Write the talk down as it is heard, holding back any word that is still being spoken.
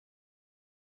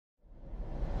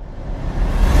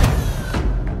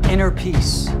Inner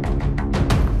peace.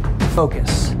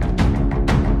 Focus.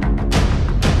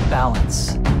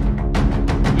 Balance.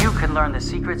 You can learn the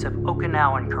secrets of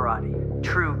Okinawan karate,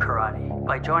 true karate,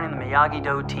 by joining the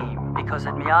Miyagi-Do team. Because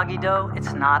at Miyagi-Do,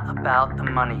 it's not about the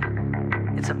money.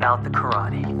 It's about the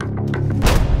karate.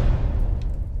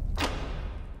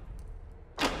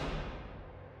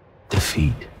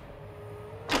 Defeat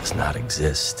does not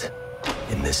exist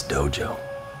in this dojo.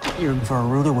 You're in for a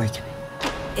rude awakening.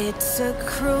 It's a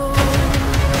cruel,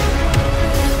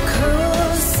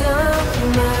 cruel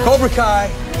summer. Cobra Kai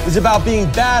is about being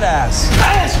badass.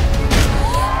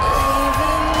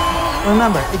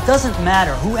 Remember, it doesn't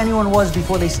matter who anyone was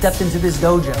before they stepped into this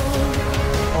dojo.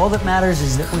 All that matters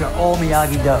is that we are all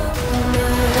Miyagi-Do.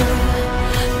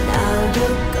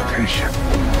 Patient.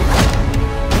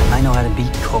 I know how to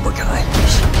beat Cobra Kai.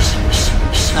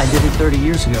 I did it 30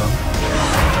 years ago.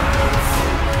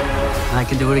 I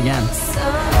can do it again.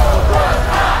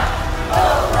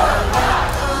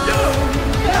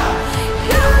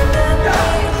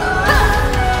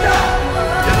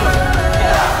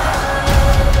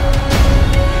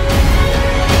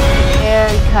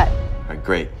 And cut. All right,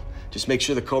 great. Just make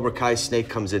sure the Cobra Kai snake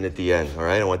comes in at the end, all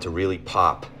right? I want it to really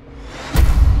pop.